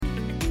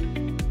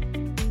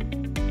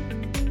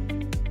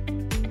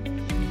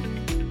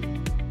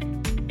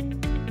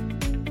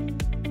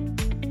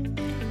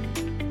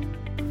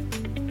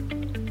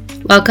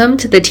Welcome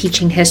to the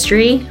Teaching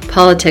History,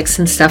 Politics,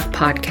 and Stuff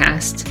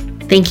podcast.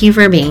 Thank you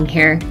for being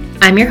here.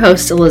 I'm your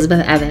host,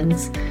 Elizabeth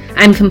Evans.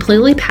 I'm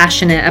completely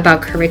passionate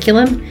about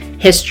curriculum,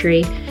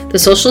 history, the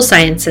social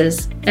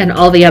sciences, and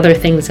all the other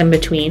things in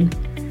between.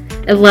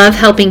 I love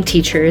helping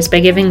teachers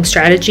by giving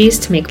strategies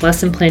to make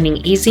lesson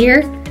planning easier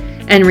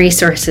and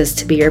resources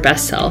to be your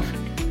best self.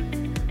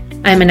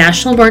 I'm a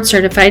National Board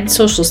Certified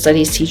Social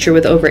Studies teacher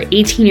with over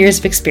 18 years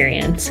of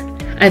experience.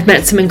 I've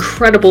met some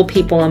incredible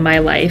people in my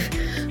life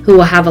who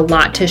will have a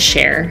lot to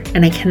share,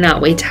 and I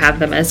cannot wait to have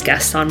them as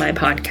guests on my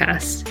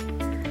podcast.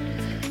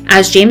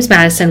 As James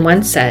Madison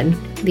once said,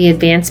 the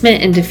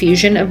advancement and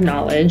diffusion of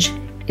knowledge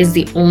is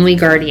the only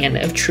guardian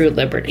of true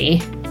liberty.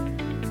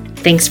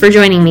 Thanks for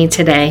joining me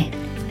today.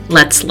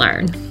 Let's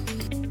learn.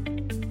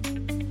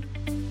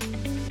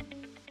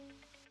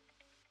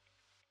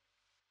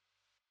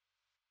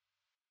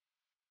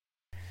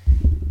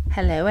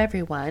 Hello,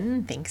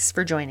 everyone. Thanks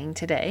for joining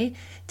today.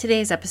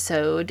 Today's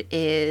episode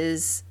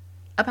is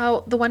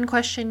about the one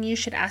question you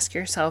should ask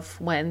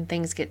yourself when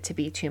things get to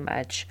be too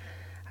much.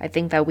 I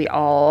think that we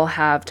all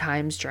have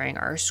times during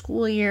our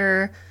school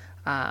year,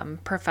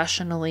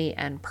 professionally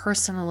and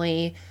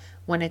personally,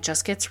 when it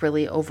just gets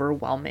really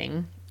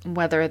overwhelming,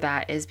 whether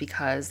that is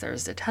because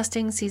there's a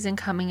testing season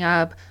coming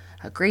up,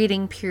 a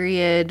grading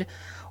period,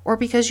 or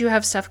because you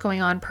have stuff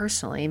going on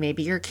personally.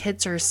 Maybe your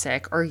kids are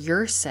sick or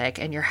you're sick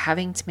and you're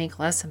having to make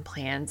lesson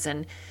plans,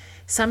 and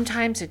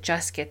sometimes it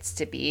just gets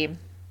to be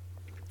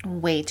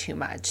way too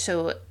much.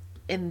 So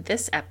in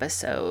this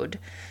episode,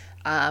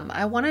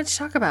 I wanted to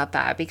talk about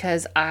that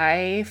because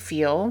I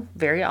feel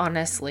very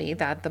honestly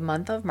that the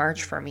month of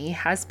March for me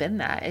has been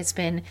that. It's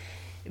been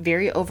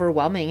very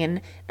overwhelming,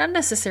 and not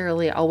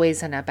necessarily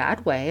always in a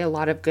bad way. A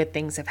lot of good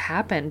things have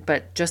happened,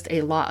 but just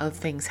a lot of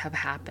things have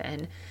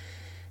happened.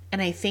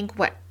 And I think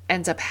what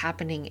ends up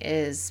happening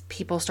is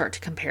people start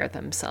to compare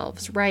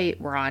themselves, right?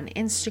 We're on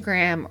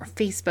Instagram or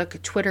Facebook,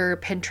 Twitter,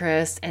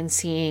 Pinterest, and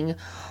seeing,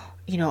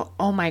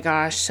 oh my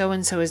gosh,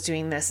 so-and-so is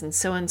doing this and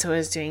so-and-so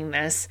is doing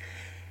this.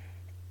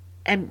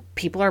 And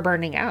people are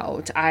burning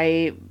out.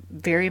 I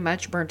very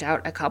much burnt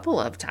out a couple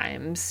of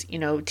times.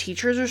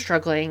 Teachers are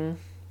struggling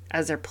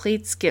as their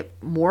plates get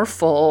more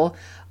full,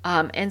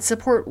 and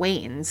support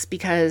wanes,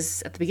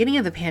 because at the beginning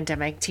of the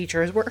pandemic,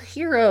 teachers were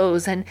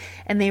heroes and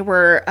they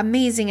were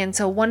amazing and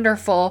so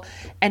wonderful.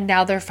 And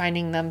now they're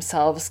finding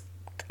themselves,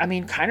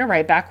 kind of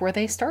right back where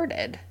they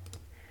started.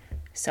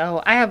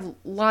 So I have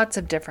lots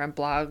of different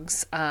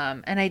blogs,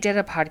 and I did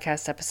a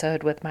podcast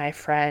episode with my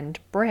friend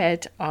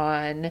Britt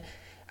on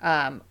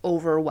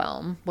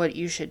overwhelm, what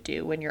you should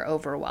do when you're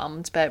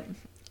overwhelmed. But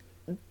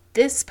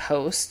this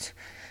post,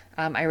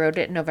 I wrote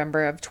it in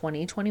November of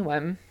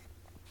 2021,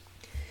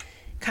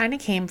 kind of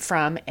came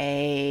from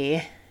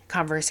a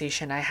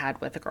conversation I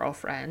had with a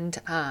girlfriend.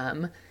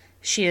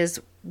 She is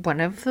one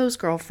of those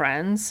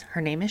girlfriends. Her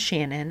name is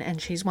Shannon,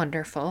 and she's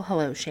wonderful.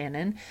 Hello,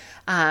 Shannon.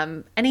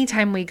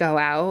 Anytime we go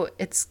out,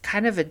 it's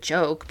kind of a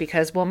joke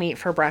because we'll meet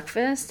for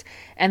breakfast,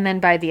 and then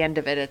by the end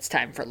of it, it's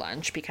time for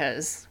lunch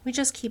because we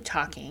just keep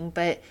talking.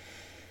 But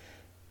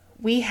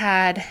we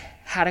had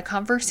a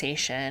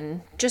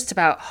conversation just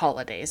about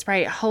holidays,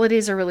 right?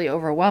 Holidays are really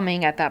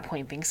overwhelming. At that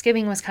point,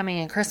 Thanksgiving was coming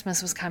and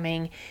Christmas was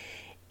coming,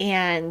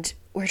 and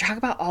we were talking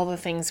about all the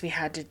things we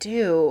had to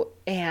do,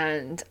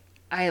 and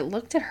I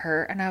looked at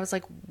her and I was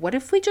like, what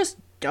if we just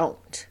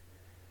don't?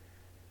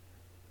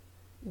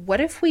 What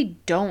if we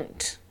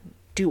don't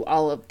do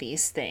all of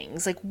these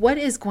things? Like, what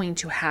is going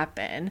to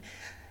happen?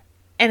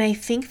 And I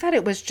think that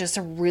it was just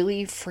a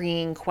really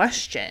freeing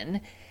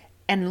question.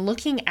 And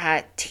looking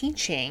at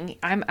teaching,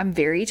 I'm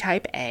very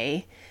type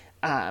A.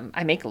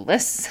 I make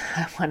lists.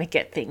 I want to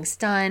get things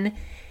done.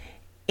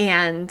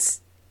 And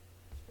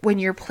when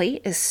your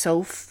plate is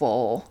so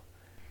full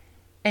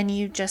and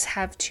you just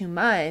have too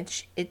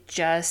much, it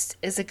just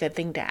is a good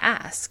thing to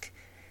ask.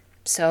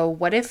 So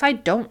what if I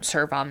don't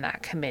serve on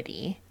that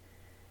committee?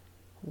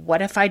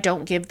 What if I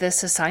don't give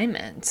this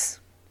assignment?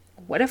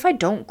 What if I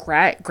don't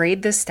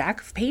grade this stack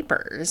of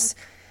papers?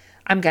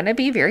 I'm going to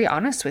be very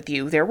honest with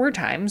you. There were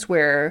times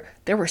where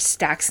there were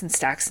stacks and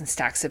stacks and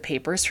stacks of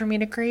papers for me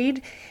to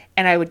grade.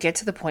 And I would get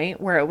to the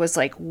point where it was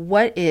like,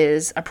 what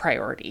is a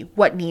priority?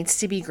 What needs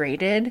to be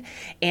graded?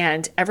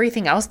 And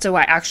everything else, do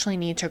I actually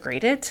need to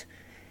grade it?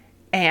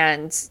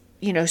 And,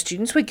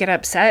 students would get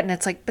upset, and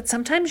it's like, but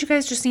sometimes you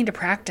guys just need to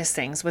practice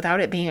things without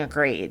it being a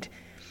grade.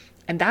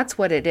 And that's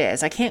what it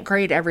is. I can't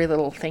grade every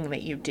little thing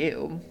that you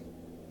do.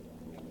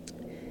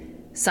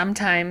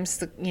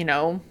 Sometimes,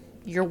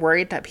 you're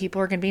worried that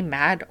people are going to be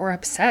mad or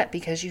upset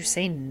because you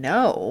say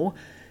no.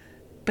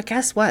 But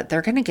guess what?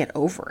 They're going to get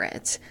over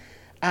it.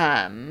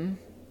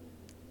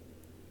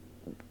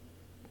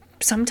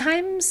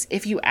 Sometimes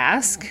if you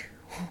ask,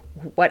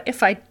 what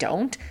if I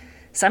don't?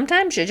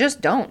 Sometimes you just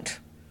don't.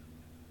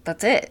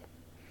 That's it.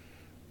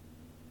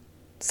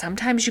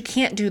 Sometimes you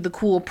can't do the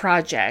cool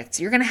projects.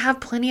 You're going to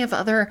have plenty of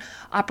other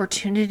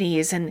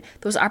opportunities, and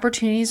those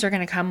opportunities are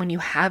going to come when you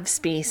have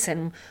space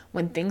and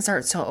when things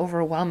aren't so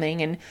overwhelming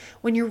and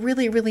when you're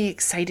really, really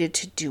excited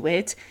to do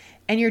it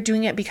And you're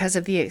doing it because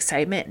of the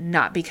excitement,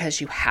 not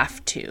because you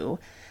have to.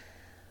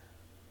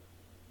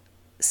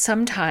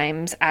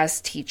 Sometimes as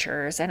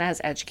teachers and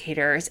as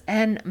educators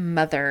and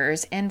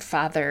mothers and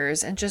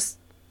fathers and just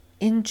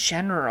in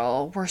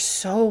general, we're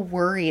so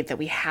worried that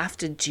we have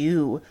to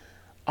do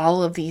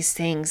all of these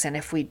things. And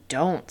if we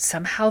don't,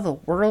 somehow the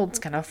world's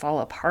going to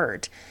fall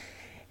apart.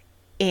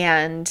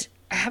 And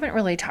I haven't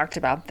really talked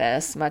about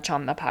this much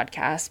on the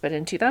podcast, but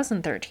in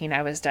 2013,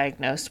 I was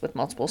diagnosed with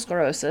multiple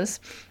sclerosis.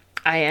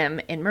 I am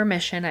in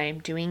remission. I am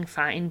doing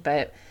fine,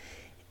 but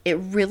it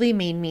really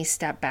made me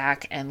step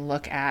back and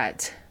look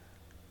at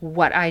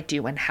what I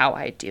do and how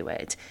I do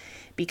it.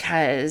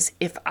 Because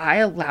if I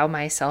allow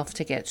myself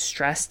to get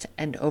stressed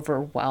and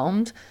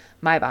overwhelmed,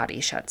 my body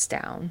shuts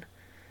down.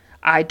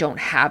 I don't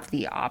have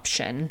the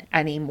option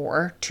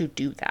anymore to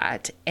do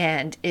that.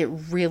 And it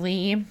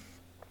really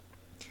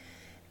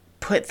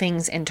put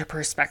things into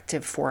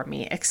perspective for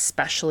me,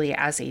 especially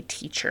as a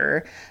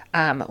teacher.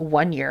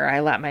 One year I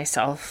let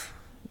myself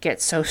get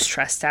so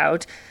stressed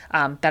out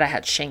that I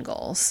had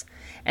shingles.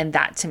 And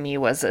that to me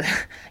was, I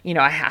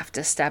have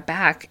to step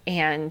back.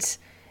 And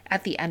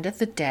at the end of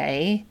the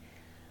day,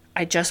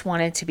 I just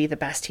wanted to be the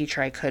best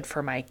teacher I could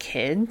for my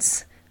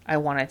kids. I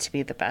wanted to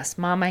be the best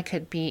mom I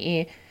could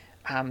be,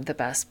 the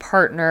best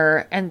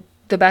partner, and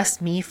the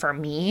best me for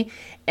me.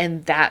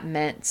 And that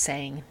meant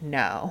saying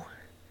no.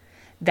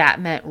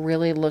 That meant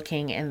really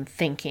looking and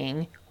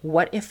thinking,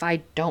 what if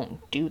I don't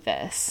do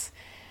this?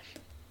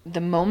 The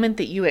moment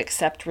that you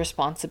accept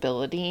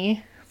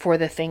responsibility for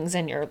the things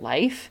in your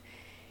life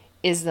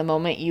is the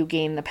moment you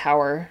gain the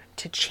power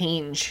to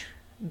change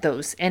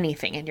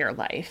anything in your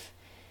life.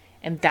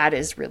 And that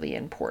is really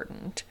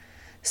important.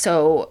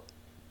 So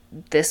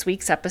this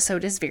week's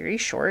episode is very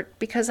short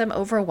because I'm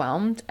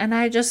overwhelmed and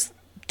I just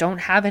don't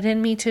have it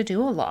in me to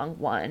do a long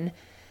one.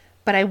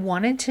 But I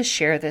wanted to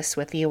share this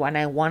with you and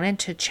I wanted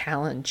to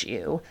challenge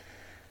you.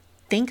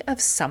 Think of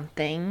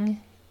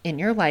something in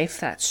your life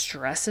that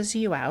stresses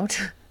you out,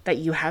 that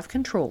you have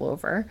control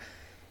over,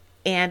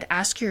 and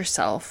ask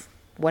yourself,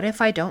 what if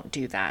I don't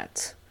do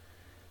that?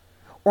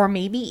 Or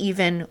maybe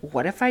even,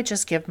 what if I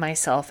just give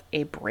myself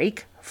a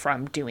break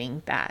from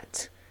doing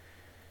that?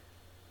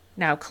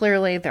 Now,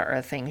 clearly there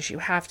are things you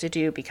have to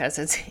do because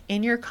it's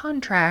in your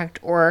contract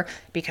or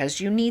because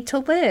you need to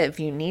live,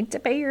 you need to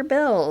pay your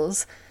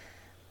bills.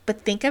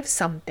 But think of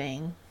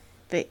something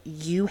that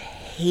you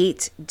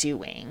hate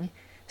doing.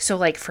 So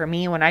like for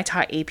me, when I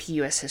taught AP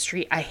US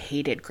history, I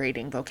hated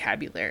grading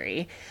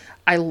vocabulary.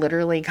 I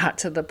literally got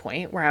to the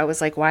point where I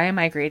was like, why am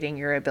I grading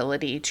your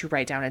ability to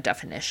write down a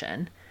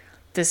definition?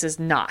 This is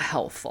not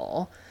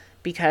helpful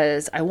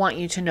because I want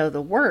you to know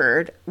the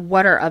word.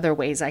 What are other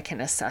ways I can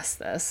assess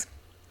this?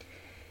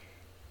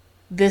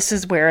 This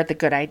is where the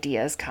good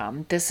ideas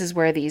come. This is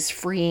where these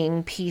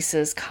freeing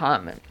pieces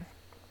come.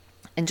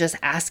 And just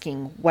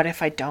asking, what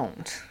if I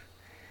don't?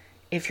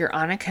 If you're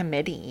on a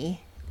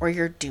committee or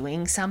you're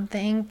doing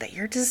something that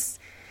you're just,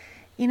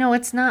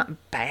 it's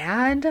not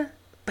bad,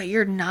 but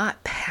you're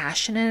not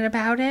passionate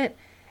about it,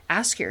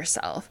 ask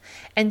yourself.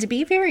 And to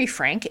be very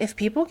frank, if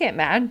people get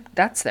mad,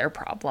 that's their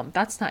problem.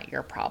 That's not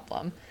your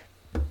problem.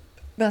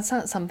 That's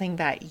not something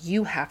that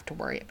you have to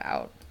worry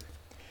about.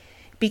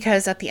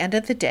 Because at the end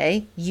of the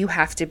day, you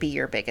have to be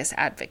your biggest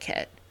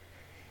advocate.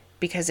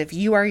 Because if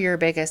you are your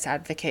biggest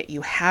advocate,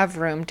 you have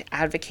room to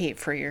advocate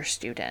for your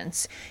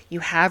students.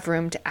 You have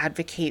room to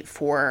advocate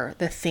for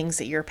the things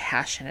that you're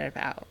passionate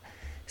about.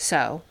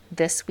 So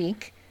this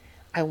week,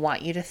 I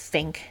want you to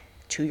think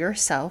to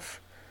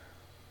yourself,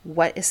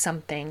 what is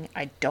something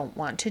I don't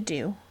want to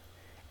do?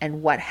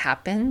 And what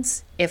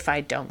happens if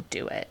I don't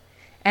do it?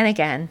 And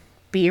again,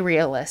 be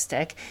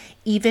realistic,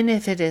 even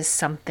if it is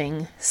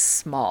something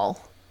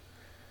small.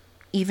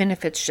 Even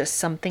if it's just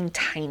something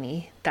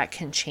tiny that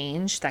can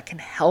change, that can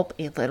help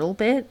a little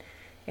bit,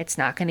 it's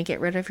not going to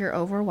get rid of your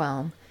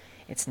overwhelm.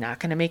 It's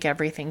not going to make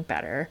everything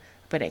better,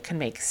 but it can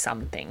make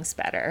some things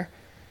better.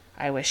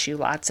 I wish you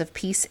lots of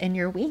peace in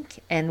your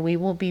week, and we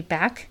will be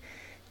back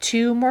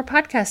to more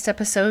podcast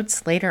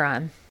episodes later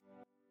on.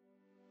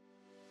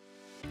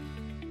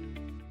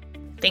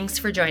 Thanks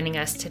for joining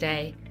us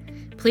today.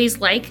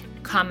 Please like,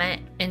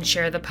 comment, and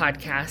share the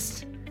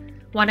podcast.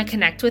 Want to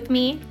connect with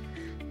me?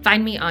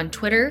 Find me on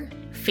Twitter,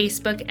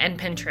 Facebook, and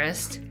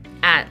Pinterest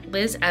at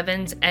Liz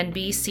Evans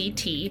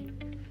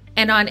NBCT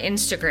and on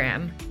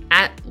Instagram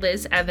at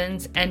Liz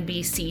Evans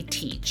NBC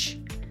Teach.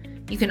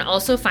 You can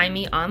also find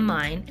me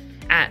online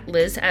at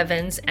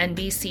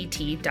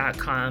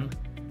lizevansnbct.com.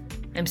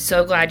 I'm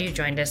so glad you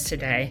joined us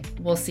today.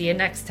 We'll see you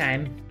next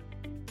time.